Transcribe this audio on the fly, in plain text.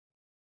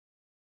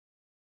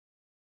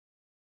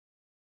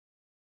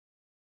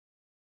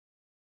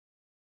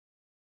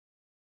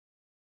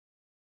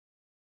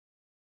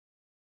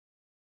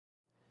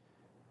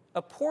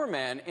A poor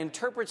man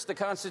interprets the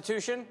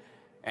Constitution,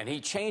 and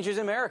he changes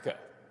America.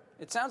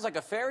 It sounds like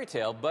a fairy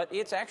tale, but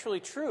it's actually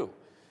true.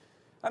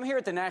 I'm here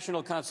at the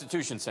National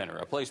Constitution Center,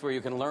 a place where you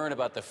can learn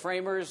about the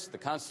framers, the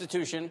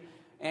Constitution,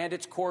 and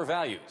its core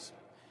values.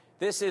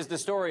 This is the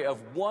story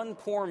of one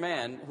poor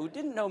man who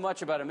didn't know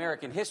much about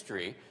American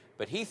history,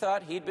 but he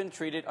thought he'd been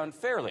treated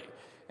unfairly,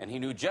 and he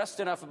knew just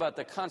enough about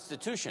the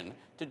Constitution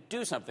to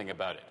do something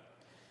about it.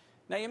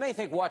 Now, you may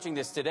think watching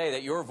this today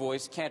that your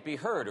voice can't be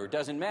heard or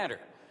doesn't matter.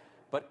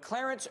 But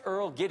Clarence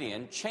Earl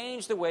Gideon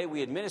changed the way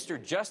we administer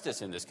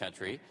justice in this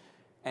country,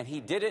 and he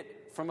did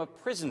it from a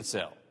prison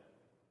cell.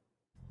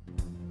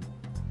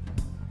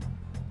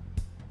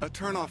 A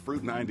turn off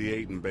Route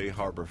 98 in Bay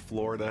Harbor,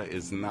 Florida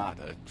is not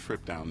a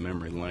trip down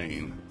memory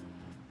lane.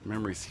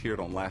 Memories here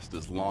don't last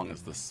as long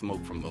as the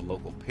smoke from the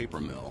local paper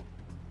mill.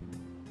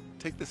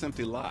 Take this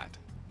empty lot.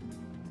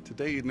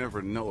 Today you'd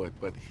never know it,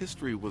 but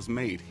history was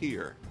made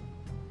here.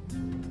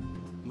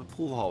 The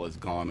pool hall is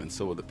gone and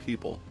so are the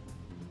people.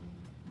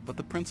 But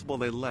the principle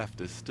they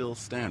left is still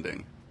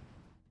standing.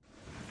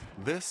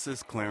 This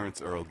is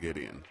Clarence Earl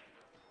Gideon.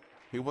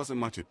 He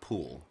wasn't much at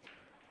pool,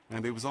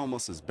 and he was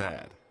almost as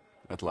bad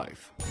at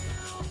life.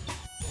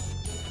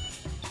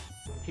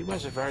 He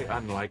was a very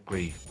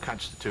unlikely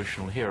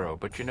constitutional hero,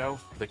 but you know,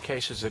 the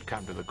cases that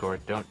come to the court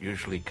don't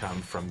usually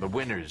come from the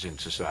winners in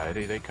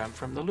society, they come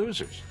from the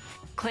losers.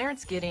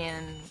 Clarence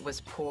Gideon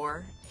was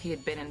poor. He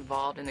had been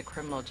involved in the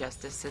criminal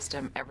justice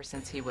system ever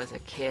since he was a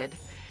kid.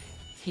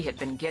 He had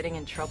been getting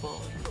in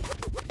trouble.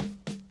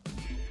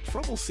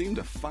 Trouble seemed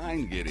to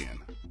find Gideon,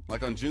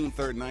 like on June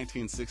 3rd,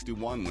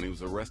 1961, when he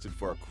was arrested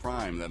for a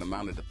crime that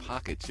amounted to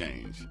pocket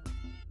change.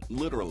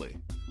 Literally.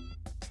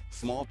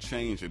 Small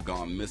change had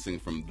gone missing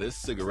from this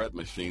cigarette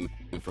machine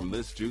and from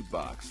this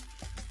jukebox.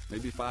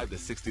 Maybe $5 to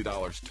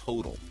 $60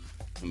 total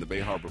in the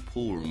Bay Harbor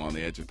pool room on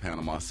the edge of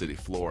Panama City,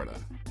 Florida.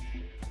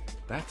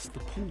 That's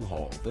the pool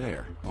hall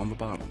there on the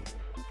bottom.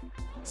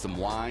 Some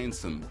wine,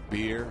 some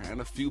beer, and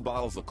a few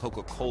bottles of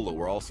Coca-Cola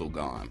were also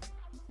gone.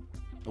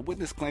 A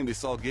witness claimed he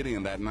saw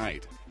Gideon that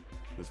night,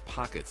 his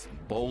pockets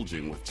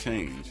bulging with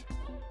change.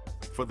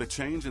 For the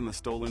change in the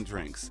stolen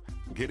drinks,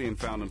 Gideon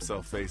found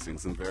himself facing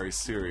some very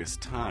serious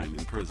time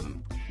in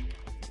prison.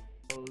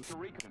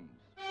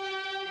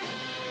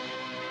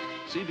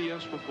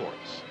 CBS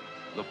reports,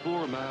 The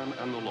Poor Man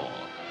and the Law.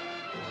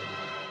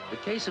 The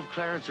case of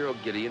Clarence Earl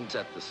Gideon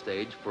set the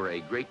stage for a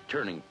great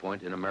turning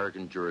point in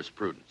American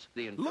jurisprudence.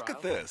 Look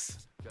at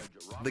this.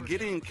 The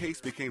Gideon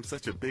case became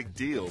such a big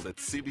deal that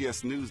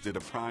CBS News did a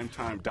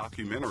primetime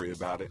documentary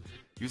about it,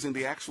 using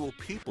the actual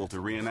people to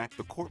reenact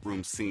the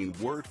courtroom scene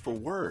word for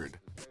word.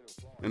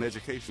 An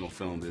educational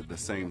film did the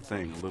same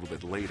thing a little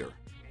bit later,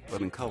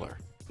 but in color.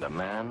 The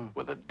man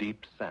with a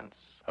deep sense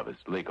of his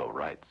legal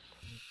rights.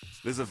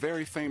 There's a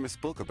very famous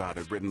book about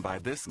it written by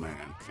this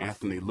man,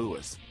 Anthony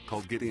Lewis,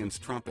 called Gideon's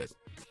Trumpet.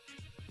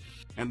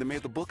 And they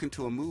made the book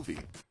into a movie,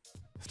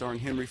 starring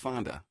Henry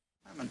Fonda.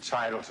 I'm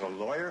entitled to a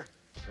lawyer.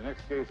 The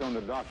next case on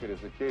the docket is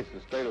the case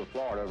of the state of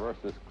Florida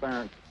versus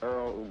Clarence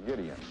Earl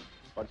Gideon.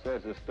 What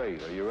says the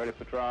state? Are you ready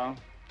for trial?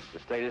 The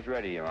state is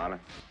ready, Your Honor.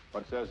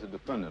 What says the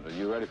defendant? Are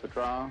you ready for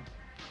trial?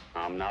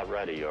 I'm not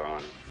ready, Your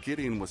Honor.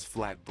 Gideon was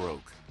flat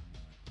broke.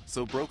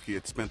 So broke he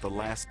had spent the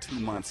last 2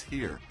 months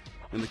here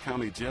in the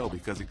county jail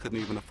because he couldn't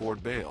even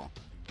afford bail.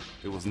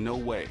 There was no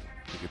way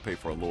he could pay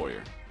for a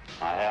lawyer.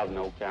 I have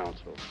no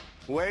counsel.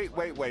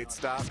 Wait,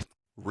 stop.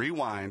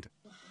 Rewind.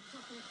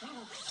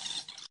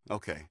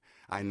 Okay,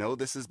 I know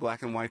this is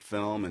black and white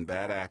film and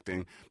bad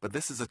acting, but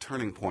this is a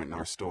turning point in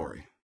our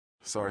story.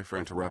 Sorry for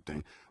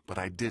interrupting, but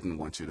I didn't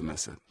want you to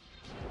miss it.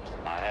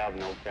 I have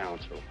no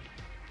counsel.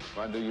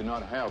 Why do you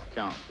not have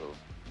counsel?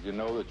 Did you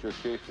know that your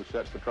case was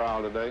set for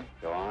trial today?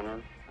 Your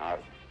Honor, I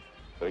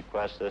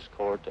request this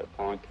court to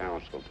appoint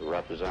counsel to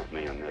represent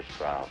me in this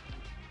trial.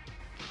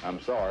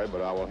 I'm sorry,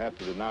 but I will have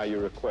to deny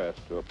your request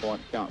to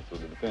appoint counsel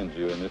to defend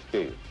you in this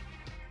case.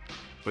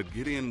 But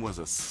Gideon was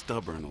a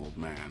stubborn old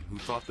man who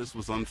thought this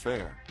was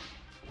unfair.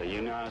 The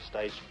United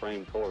States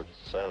Supreme Court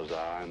says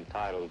I am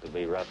entitled to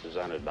be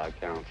represented by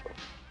counsel.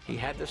 He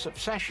had this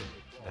obsession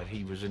that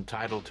he was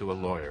entitled to a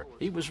lawyer.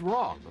 He was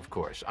wrong, of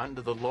course.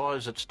 Under the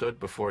laws that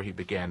stood before he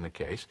began the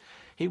case,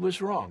 he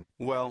was wrong.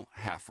 Well,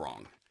 half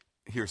wrong.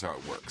 Here's how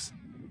it works.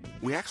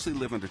 We actually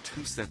live under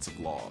two sets of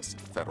laws,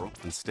 federal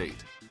and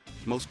state.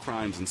 Most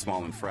crimes and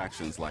small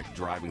infractions like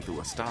driving through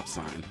a stop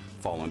sign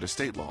fall under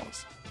state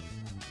laws.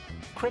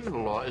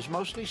 Criminal law is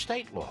mostly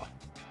state law.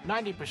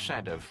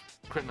 90% of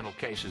criminal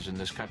cases in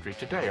this country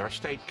today are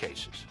state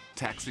cases.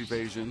 Tax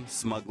evasion,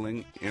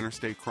 smuggling,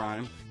 interstate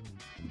crime,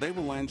 they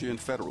will land you in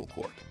federal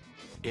court.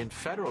 In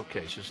federal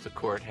cases, the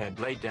court had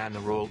laid down the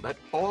rule that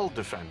all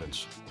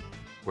defendants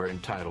were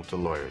entitled to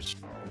lawyers.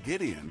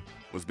 Gideon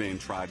was being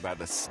tried by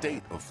the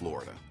state of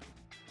Florida.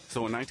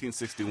 So in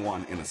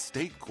 1961, in a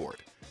state court,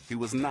 he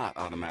was not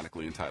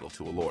automatically entitled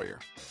to a lawyer.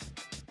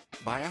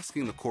 By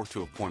asking the court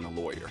to appoint a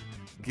lawyer,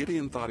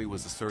 Gideon thought he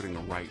was asserting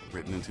a right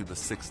written into the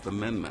Sixth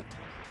Amendment,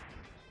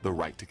 the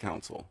right to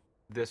counsel.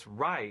 This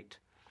right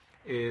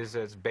is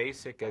as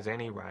basic as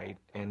any right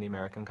in the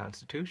American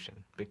Constitution,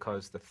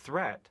 because the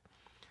threat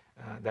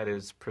that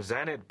is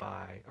presented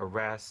by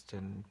arrest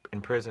and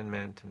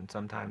imprisonment and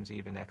sometimes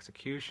even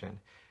execution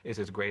is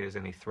as great as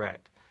any threat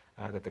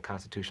that the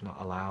Constitution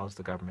allows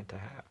the government to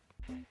have.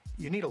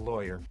 You need a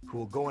lawyer who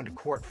will go into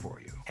court for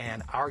you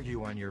and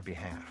argue on your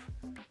behalf,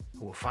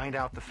 who will find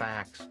out the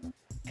facts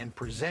and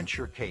present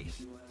your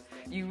case.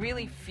 You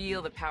really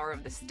feel the power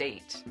of the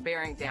state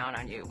bearing down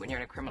on you when you're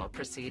in a criminal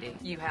proceeding.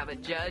 You have a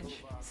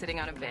judge sitting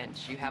on a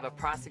bench, you have a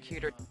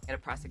prosecutor at a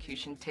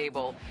prosecution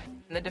table,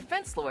 and the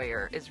defense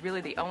lawyer is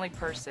really the only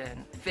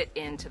person fit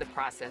into the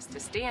process to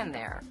stand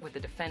there with the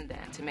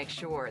defendant to make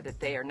sure that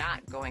they are not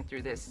going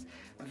through this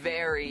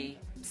very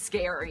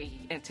scary,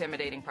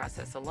 intimidating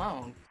process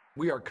alone.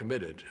 We are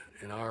committed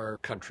in our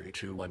country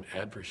to an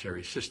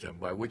adversary system,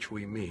 by which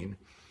we mean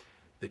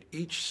that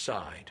each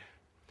side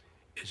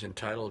is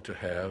entitled to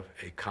have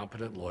a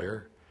competent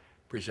lawyer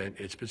present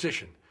its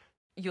position.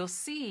 You'll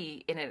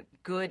see in a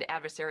good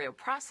adversarial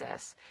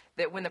process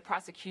that when the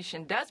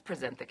prosecution does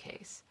present the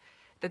case,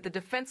 that the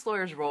defense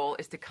lawyer's role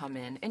is to come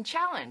in and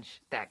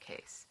challenge that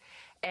case.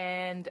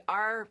 And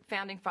our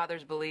founding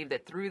fathers believed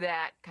that through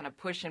that kind of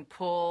push and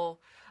pull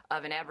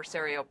of an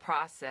adversarial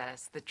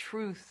process, the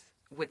truth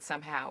would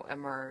somehow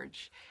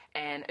emerge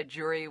and a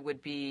jury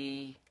would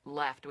be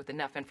left with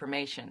enough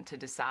information to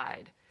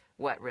decide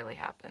what really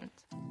happened.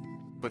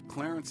 But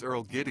Clarence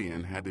Earl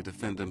Gideon had to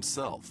defend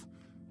himself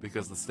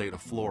because the state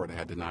of Florida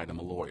had denied him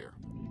a lawyer.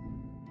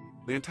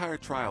 The entire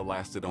trial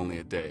lasted only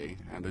a day,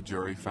 and a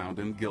jury found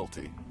him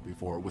guilty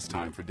before it was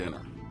time for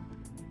dinner.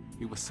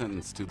 He was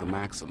sentenced to the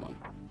maximum,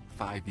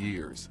 5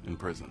 years in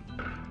prison.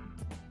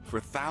 For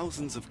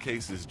thousands of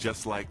cases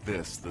just like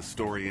this, the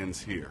story ends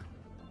here,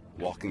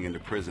 walking into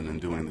prison and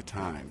doing the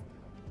time.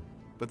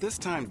 But this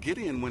time,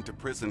 Gideon went to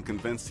prison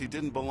convinced he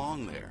didn't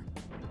belong there.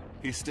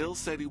 He still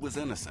said he was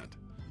innocent,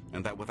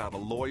 and that without a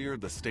lawyer,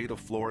 the state of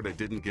Florida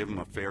didn't give him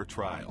a fair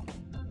trial.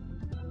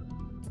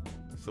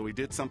 So he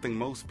did something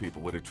most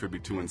people would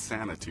attribute to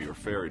insanity or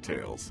fairy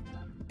tales.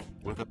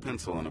 With a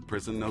pencil and a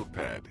prison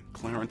notepad,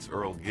 Clarence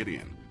Earl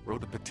Gideon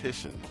wrote a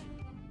petition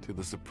to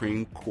the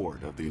Supreme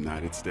Court of the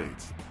United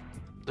States.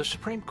 The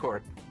Supreme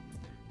Court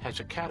has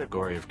a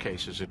category of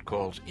cases it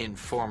calls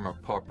informa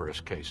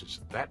pauperis cases.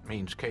 That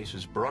means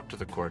cases brought to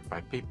the court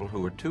by people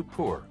who are too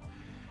poor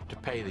to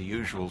pay the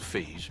usual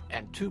fees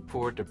and too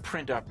poor to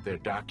print up their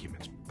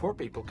documents. Poor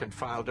people can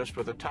file just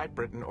with a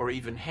typewritten or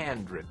even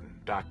handwritten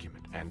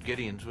document, and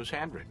Gideon's was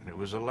handwritten. It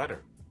was a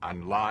letter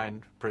on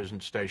lined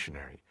prison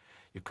stationery.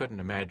 You couldn't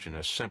imagine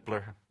a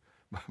simpler,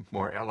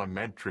 more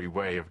elementary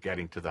way of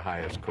getting to the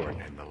highest court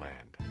in the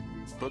land.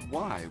 But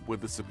why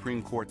would the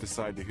Supreme Court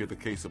decide to hear the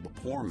case of a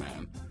poor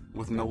man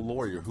with no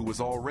lawyer who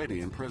was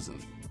already in prison?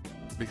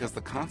 Because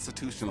the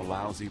Constitution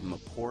allows even the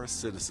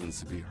poorest citizens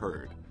to be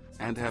heard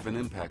and have an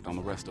impact on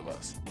the rest of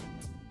us.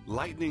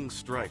 Lightning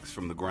strikes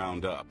from the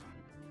ground up.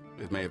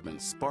 It may have been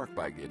sparked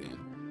by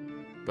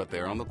Gideon, but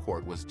there on the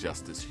court was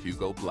Justice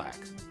Hugo Black,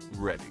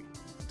 ready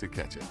to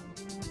catch it.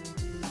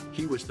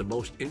 He was the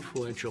most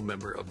influential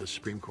member of the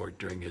Supreme Court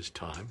during his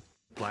time.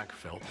 Black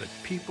felt that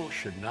people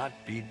should not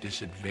be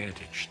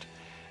disadvantaged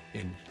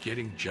in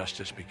getting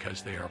justice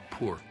because they are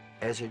poor.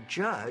 As a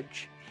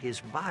judge,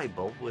 his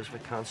Bible was the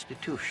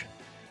Constitution.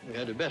 We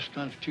had the best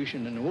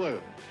Constitution in the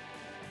world.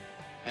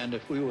 And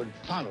if we would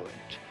follow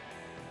it,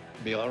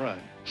 it'd be all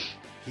right.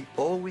 He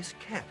always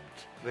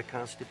kept the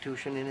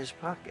Constitution in his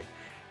pocket.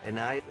 And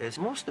I, as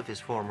most of his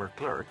former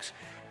clerks,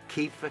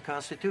 keep the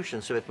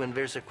Constitution so that when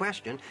there's a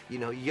question,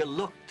 you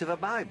look to the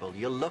Bible,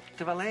 you look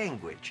to the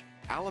language.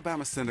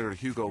 Alabama Senator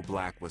Hugo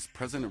Black was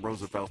President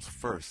Roosevelt's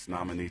first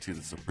nominee to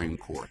the Supreme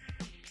Court.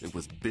 It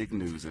was big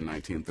news in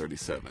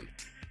 1937.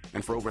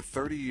 And for over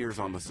 30 years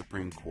on the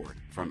Supreme Court,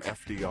 from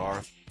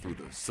FDR through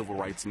the Civil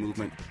Rights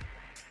Movement,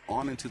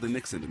 on into the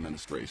Nixon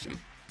administration,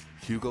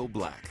 Hugo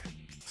Black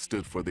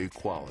stood for the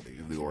equality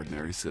of the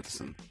ordinary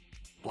citizen.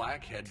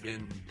 Black had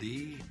been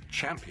the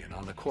champion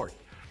on the court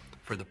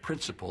for the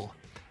principle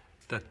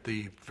that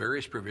the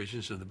various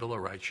provisions of the Bill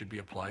of Rights should be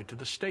applied to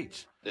the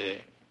states. The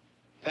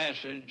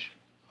passage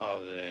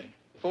of the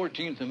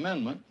 14th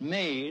Amendment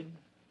made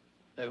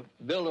the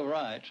Bill of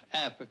Rights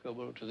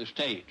applicable to the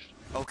states.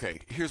 Okay,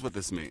 here's what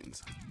this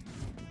means.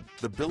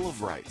 The Bill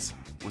of Rights,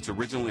 which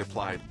originally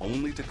applied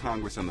only to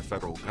Congress and the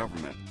federal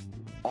government,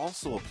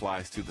 also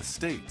applies to the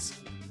states,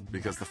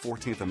 because the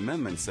 14th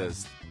Amendment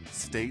says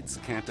states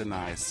can't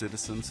deny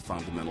citizens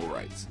fundamental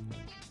rights.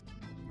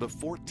 The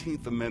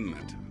 14th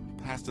Amendment,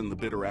 passed in the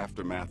bitter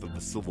aftermath of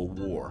the Civil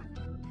War,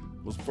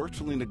 was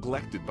virtually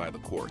neglected by the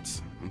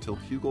courts until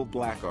Hugo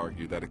Black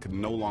argued that it could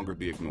no longer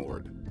be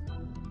ignored.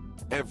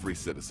 Every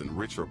citizen,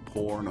 rich or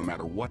poor, no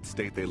matter what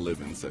state they live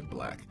in, said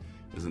Black,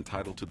 is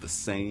entitled to the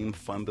same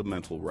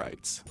fundamental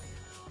rights.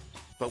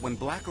 But when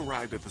Black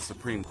arrived at the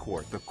Supreme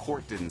Court, the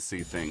court didn't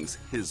see things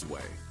his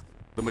way.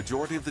 The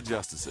majority of the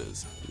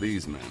justices,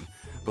 these men,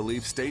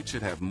 believed states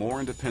should have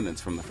more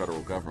independence from the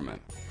federal government.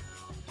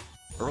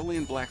 Early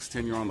in Black's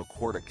tenure on the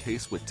court, a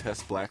case would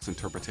test Black's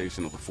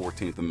interpretation of the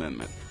 14th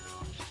Amendment.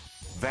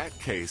 That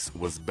case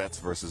was Betts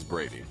versus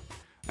Brady,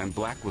 and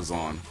Black was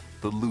on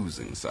the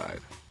losing side.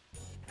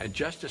 And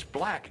Justice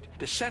Black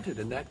dissented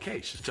in that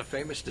case. It's a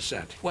famous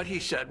dissent. What he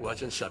said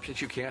was, in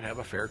substance, you can't have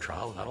a fair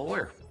trial without a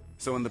lawyer.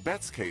 So in the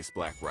Betts case,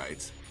 Black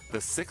writes, the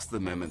 6th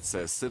Amendment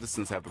says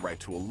citizens have the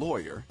right to a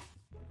lawyer,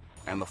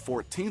 and the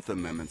 14th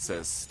Amendment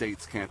says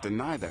states can't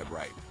deny that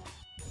right.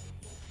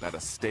 That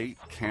a state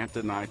can't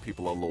deny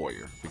people a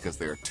lawyer because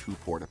they are too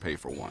poor to pay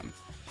for one.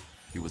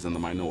 He was in the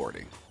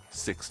minority,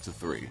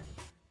 6-3.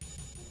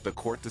 The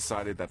court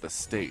decided that the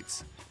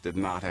states did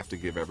not have to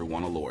give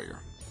everyone a lawyer,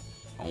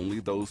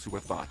 only those who were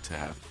thought to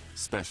have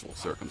special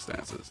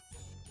circumstances.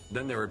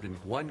 Then there had been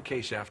one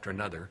case after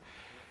another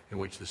in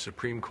which the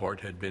Supreme Court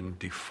had been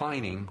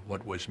defining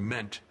what was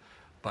meant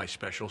by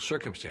special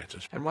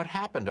circumstances. And what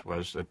happened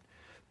was that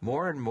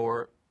more and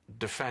more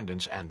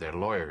defendants and their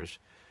lawyers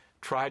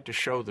tried to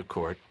show the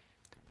court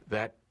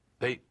that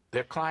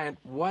their client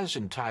was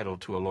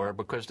entitled to a lawyer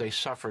because they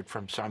suffered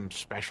from some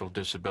special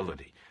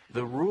disability.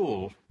 The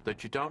rule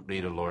that you don't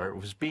need a lawyer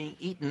was being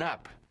eaten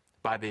up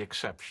by the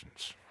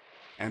exceptions.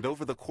 And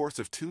over the course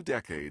of 2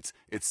 decades,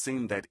 it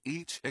seemed that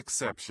each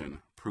exception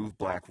proved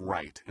Black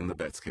right in the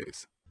Betts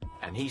case.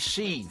 And he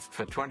seethed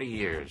for 20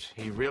 years.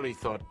 He really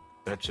thought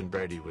Betts and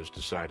Brady was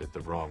decided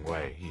the wrong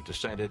way. He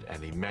dissented,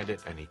 and he meant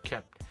it, and he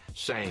kept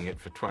saying it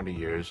for 20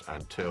 years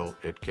until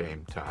it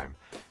came time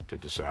to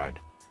decide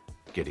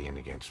Gideon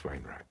against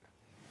Wainwright.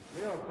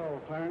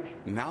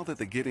 Now that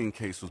the Gideon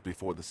case was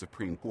before the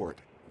Supreme Court,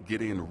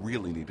 Gideon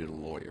really needed a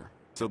lawyer.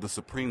 So the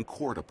Supreme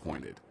Court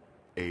appointed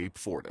Abe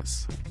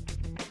Fortas.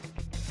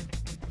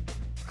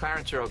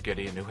 Clarence Earl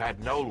Gideon, who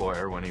had no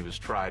lawyer when he was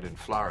tried in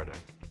Florida,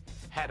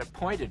 had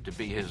appointed to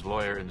be his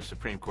lawyer in the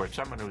Supreme Court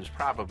someone who was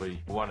probably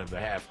one of the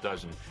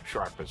half-dozen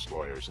sharpest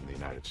lawyers in the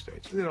United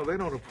States. You know, they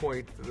don't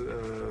appoint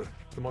the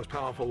most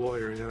powerful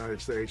lawyer in the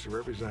United States to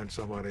represent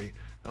somebody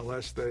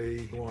unless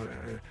they want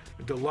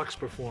a deluxe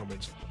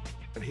performance.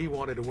 And he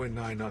wanted to win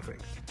 9-0.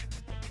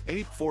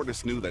 Abe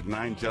Fortas knew that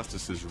 9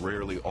 justices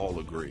rarely all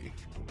agree.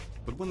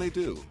 But when they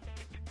do,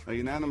 a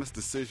unanimous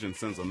decision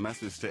sends a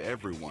message to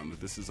everyone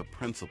that this is a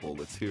principle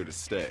that's here to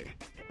stay.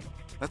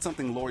 That's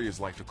something lawyers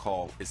like to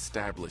call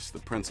establish the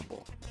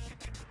principle.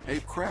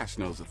 Abe Crash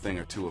knows a thing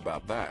or two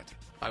about that.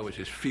 I was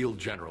his field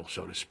general,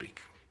 so to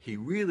speak. He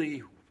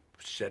really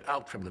set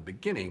out from the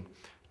beginning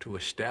to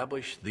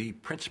establish the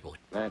principle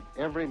that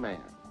every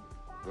man,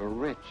 the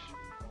rich,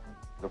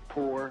 the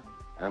poor,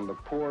 and the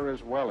poor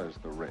as well as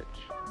the rich,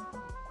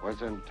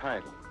 was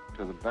entitled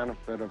to the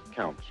benefit of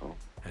counsel.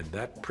 And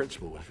that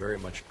principle was very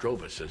much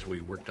drove us as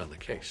we worked on the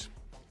case.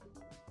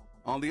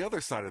 On the other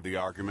side of the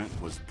argument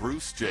was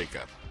Bruce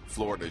Jacob,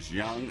 Florida's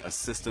young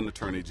assistant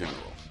attorney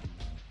general.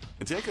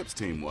 And Jacob's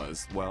team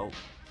was, well,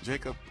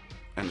 Jacob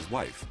and his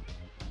wife.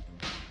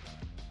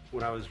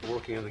 When I was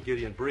working on the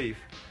Gideon brief,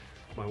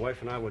 my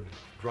wife and I would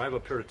drive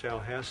up here to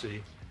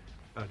Tallahassee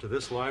to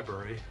this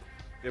library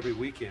every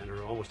weekend,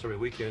 or almost every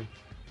weekend,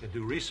 and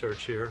do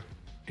research here.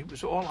 He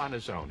was all on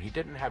his own. He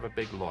didn't have a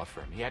big law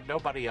firm. He had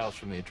nobody else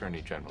from the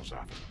Attorney General's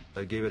office.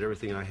 I gave it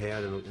everything I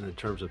had in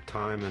terms of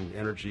time and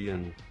energy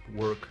and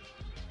work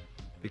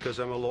because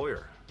I'm a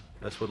lawyer.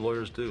 That's what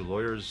lawyers do.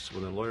 Lawyers,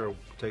 when a lawyer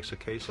takes a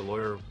case, a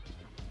lawyer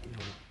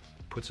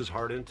puts his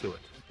heart into it.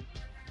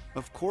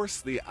 Of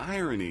course, the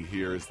irony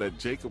here is that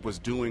Jacob was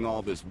doing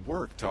all this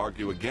work to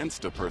argue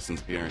against a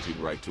person's guaranteed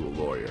right to a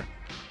lawyer.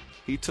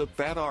 He took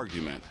that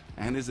argument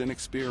and his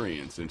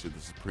inexperience into the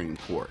Supreme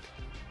Court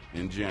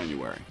in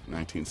January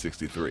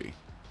 1963.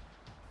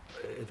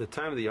 At the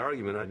time of the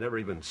argument, I'd never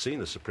even seen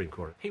the Supreme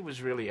Court. He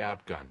was really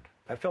outgunned.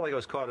 I felt like I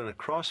was caught in a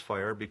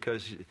crossfire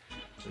because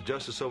the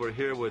justice over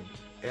here would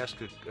ask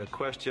a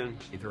question.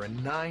 There are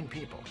 9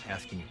 people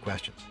asking you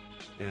questions.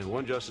 And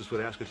one justice would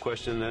ask a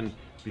question, then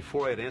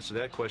before I'd answer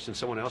that question,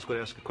 someone else would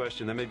ask a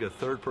question, then maybe a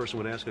third person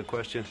would ask a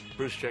question.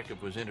 Bruce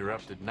Jacob was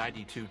interrupted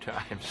 92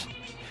 times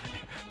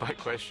by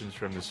questions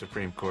from the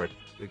Supreme Court.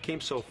 It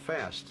came so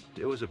fast.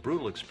 It was a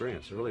brutal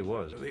experience. It really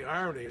was. The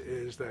irony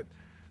is that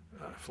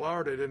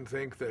Florida didn't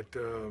think that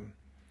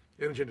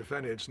indigent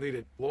defendants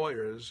needed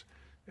lawyers,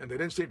 and they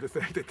didn't seem to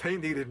think that they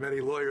needed many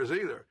lawyers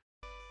either.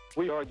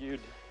 We argued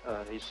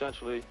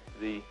essentially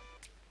the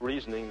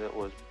reasoning that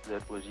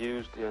was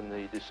used in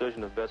the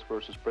decision of Betts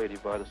versus Brady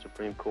by the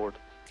Supreme Court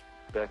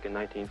back in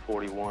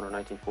 1941 or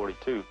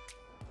 1942.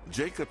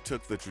 Jacob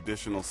took the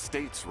traditional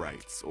states'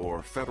 rights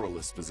or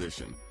federalist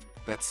position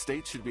that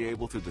states should be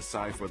able to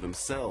decide for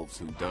themselves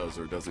who does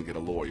or doesn't get a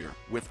lawyer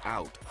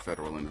without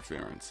federal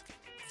interference.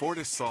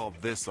 Fortas saw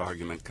this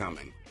argument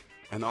coming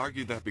and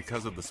argued that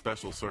because of the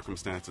special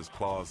circumstances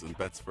clause in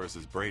Betts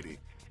versus Brady,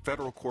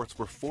 federal courts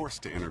were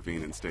forced to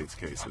intervene in states'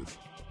 cases.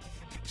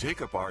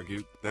 Jacob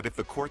argued that if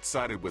the court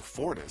sided with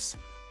Fortas,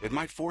 it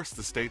might force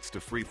the states to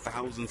free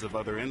thousands of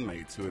other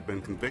inmates who had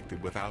been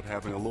convicted without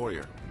having a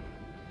lawyer.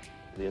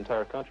 The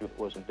entire country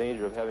was in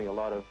danger of having a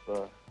lot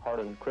of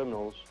hardened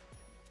criminals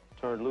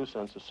turned loose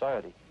on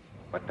society.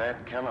 But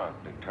that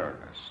cannot deter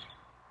us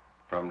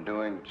from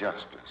doing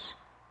justice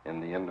in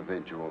the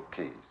individual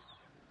case.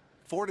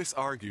 Fortas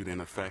argued,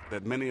 in effect,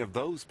 that many of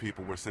those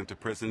people were sent to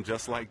prison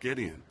just like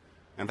Gideon,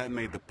 And that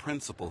made the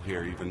principle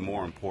here even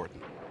more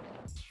important.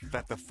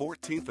 That the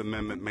 14th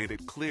Amendment made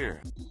it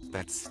clear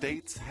that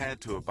states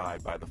had to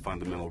abide by the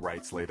fundamental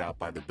rights laid out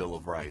by the Bill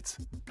of Rights,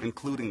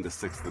 including the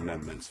 6th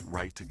Amendment's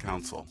right to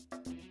counsel.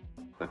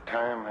 The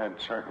time had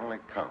certainly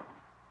come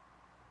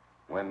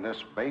when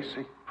this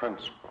basic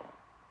principle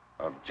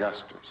of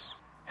justice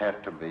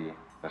had to be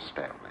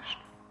established.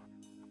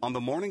 On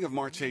the morning of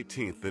March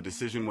 18th, the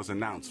decision was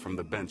announced from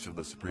the bench of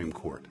the Supreme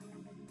Court.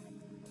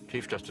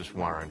 Chief Justice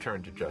Warren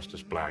turned to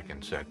Justice Black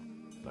and said,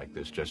 like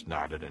this, just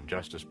nodded, and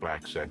Justice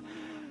Black said,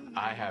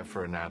 "I have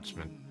for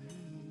announcement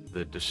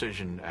the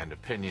decision and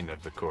opinion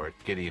of the court,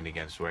 Gideon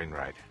against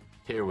Wainwright."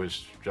 Here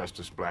was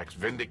Justice Black's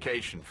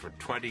vindication for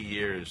 20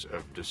 years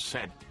of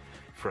dissent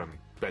from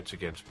Betts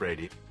against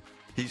Brady.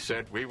 He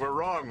said, "We were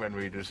wrong when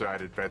we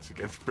decided Betts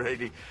against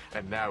Brady,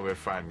 and now we're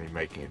finally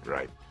making it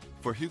right."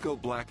 For Hugo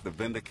Black, the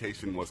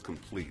vindication was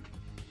complete.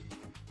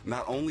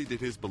 Not only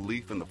did his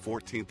belief in the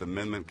 14th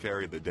Amendment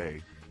carry the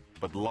day,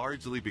 but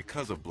largely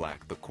because of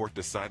Black, the court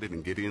decided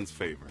in Gideon's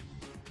favor,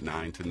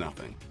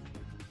 9-0.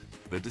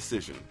 The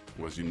decision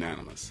was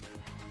unanimous.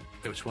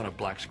 It was one of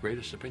Black's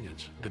greatest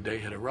opinions. The day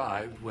had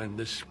arrived when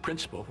this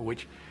principle for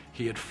which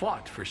he had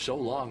fought for so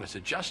long as a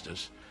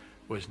justice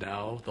was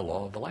now the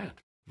law of the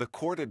land. The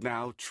court had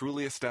now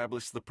truly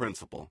established the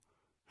principle,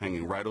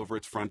 hanging right over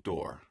its front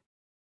door.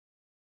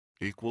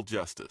 Equal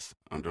justice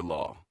under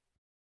law.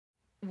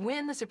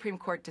 When the Supreme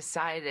Court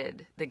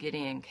decided the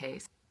Gideon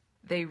case,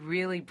 they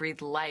really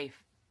breathed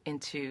life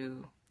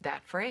into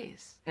that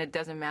phrase. And it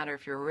doesn't matter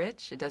if you're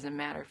rich, it doesn't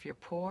matter if you're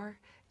poor,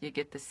 you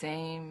get the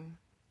same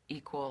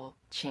equal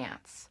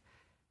chance.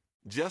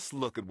 Just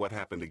look at what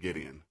happened to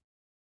Gideon.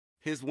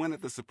 His win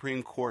at the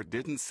Supreme Court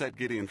didn't set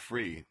Gideon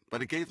free,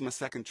 but it gave him a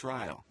second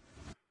trial.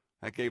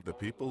 That gave the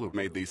people who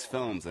made these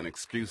films an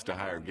excuse to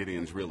hire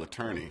Gideon's real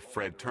attorney,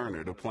 Fred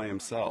Turner, to play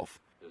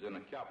himself.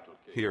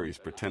 Here he's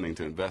pretending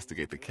to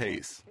investigate the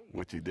case,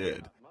 which he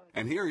did.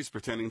 And here he's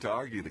pretending to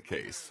argue the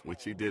case,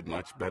 which he did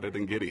much better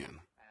than Gideon.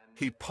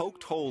 He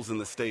poked holes in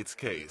the state's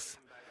case.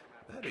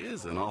 That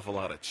is an awful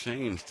lot of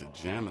change to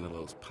jam into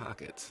those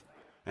pockets.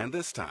 And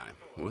this time,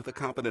 with a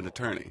competent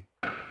attorney.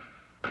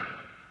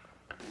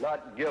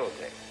 Not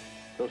guilty.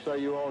 So say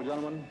you all,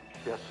 gentlemen?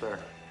 Yes, sir.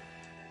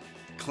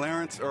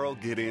 Clarence Earl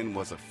Gideon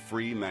was a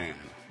free man.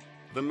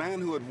 The man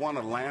who had won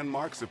a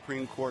landmark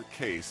Supreme Court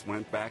case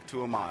went back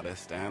to a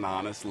modest and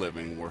honest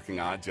living, working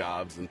odd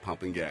jobs and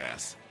pumping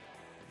gas.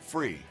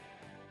 Free,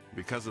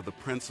 because of the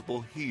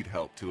principle he'd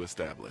helped to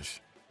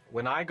establish.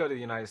 When I go to the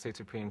United States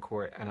Supreme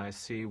Court and I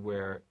see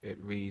where it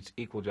reads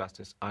equal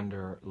justice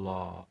under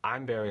law,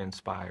 I'm very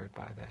inspired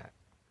by that.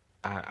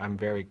 I'm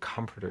very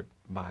comforted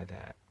by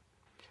that.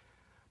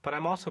 But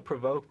I'm also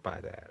provoked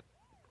by that,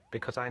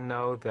 because I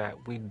know that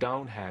we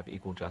don't have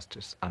equal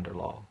justice under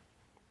law.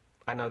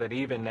 I know that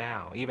even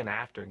now, even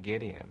after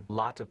Gideon,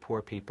 lots of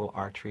poor people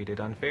are treated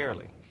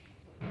unfairly.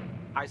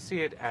 I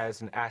see it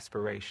as an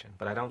aspiration,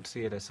 but I don't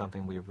see it as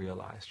something we've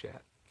realized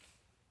yet.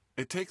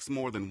 It takes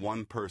more than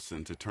one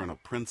person to turn a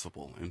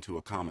principle into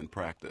a common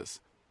practice.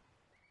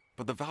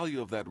 But the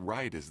value of that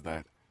right is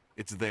that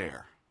it's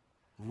there,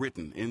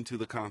 written into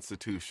the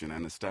Constitution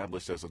and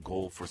established as a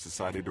goal for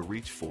society to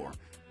reach for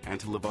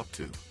and to live up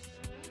to.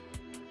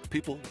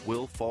 People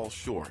will fall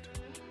short.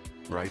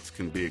 Rights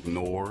can be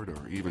ignored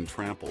or even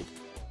trampled,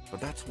 but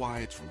that's why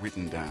it's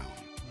written down.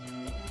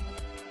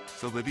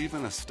 So that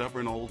even a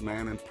stubborn old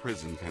man in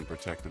prison can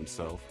protect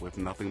himself with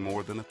nothing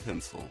more than a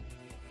pencil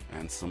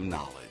and some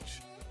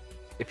knowledge.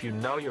 If you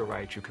know your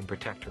rights, you can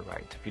protect your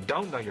rights. If you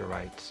don't know your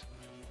rights,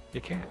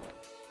 you can't.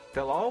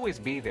 They'll always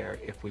be there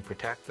if we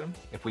protect them,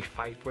 if we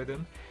fight for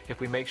them,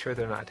 if we make sure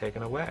they're not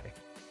taken away.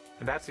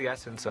 And that's the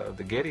essence of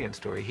the Gideon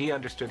story. He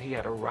understood he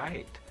had a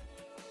right,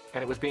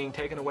 and it was being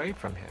taken away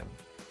from him,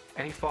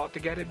 and he fought to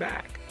get it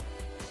back.